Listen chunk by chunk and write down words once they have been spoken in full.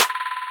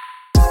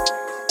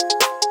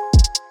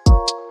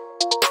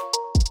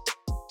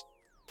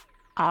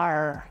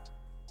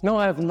No,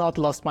 I have not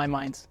lost my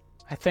mind.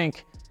 I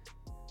think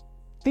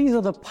these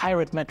are the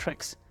PIRATE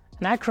metrics,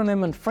 an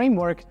acronym and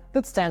framework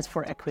that stands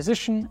for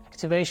acquisition,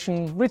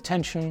 activation,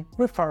 retention,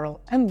 referral,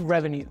 and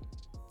revenue.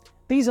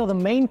 These are the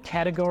main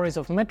categories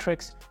of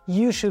metrics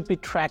you should be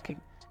tracking,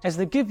 as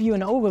they give you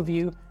an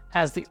overview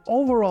as the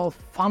overall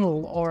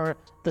funnel or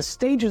the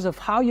stages of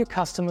how your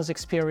customers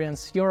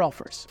experience your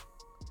offers.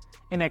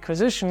 In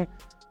acquisition,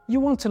 you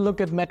want to look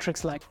at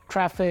metrics like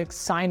traffic,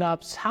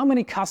 signups, how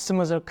many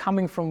customers are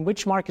coming from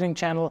which marketing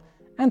channel,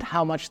 and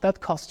how much that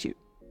cost you.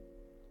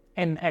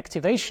 In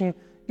activation,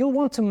 you'll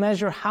want to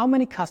measure how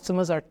many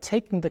customers are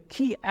taking the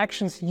key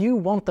actions you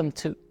want them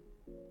to,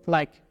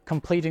 like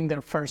completing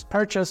their first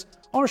purchase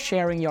or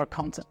sharing your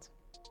content.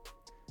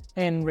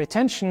 In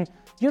retention,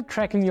 you're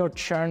tracking your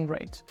churn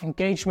rate,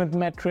 engagement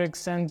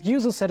metrics, and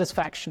user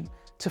satisfaction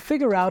to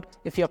figure out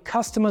if your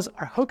customers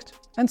are hooked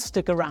and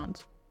stick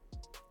around.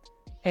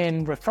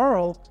 In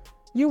referral,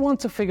 you want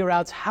to figure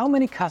out how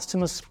many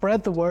customers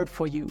spread the word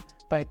for you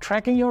by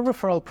tracking your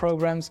referral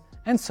programs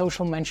and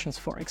social mentions,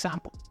 for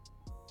example.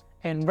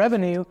 In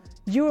revenue,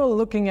 you are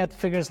looking at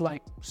figures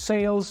like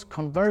sales,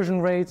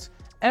 conversion rates,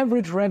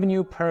 average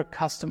revenue per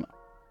customer.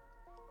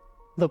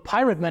 The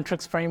PIRATE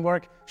metrics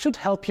framework should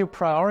help you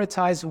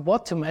prioritize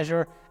what to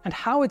measure and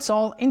how it's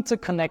all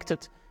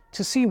interconnected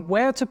to see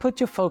where to put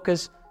your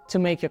focus to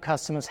make your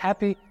customers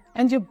happy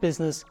and your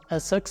business a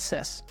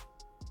success.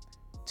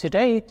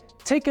 Today,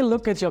 take a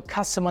look at your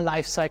customer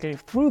lifecycle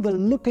through the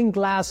looking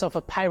glass of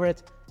a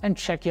PIRATE and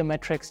check your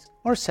metrics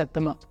or set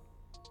them up.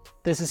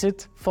 This is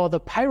it for the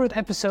PIRATE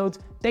episode,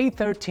 day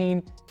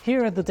 13,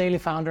 here at the Daily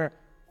Founder.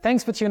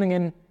 Thanks for tuning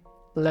in.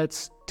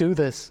 Let's do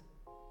this.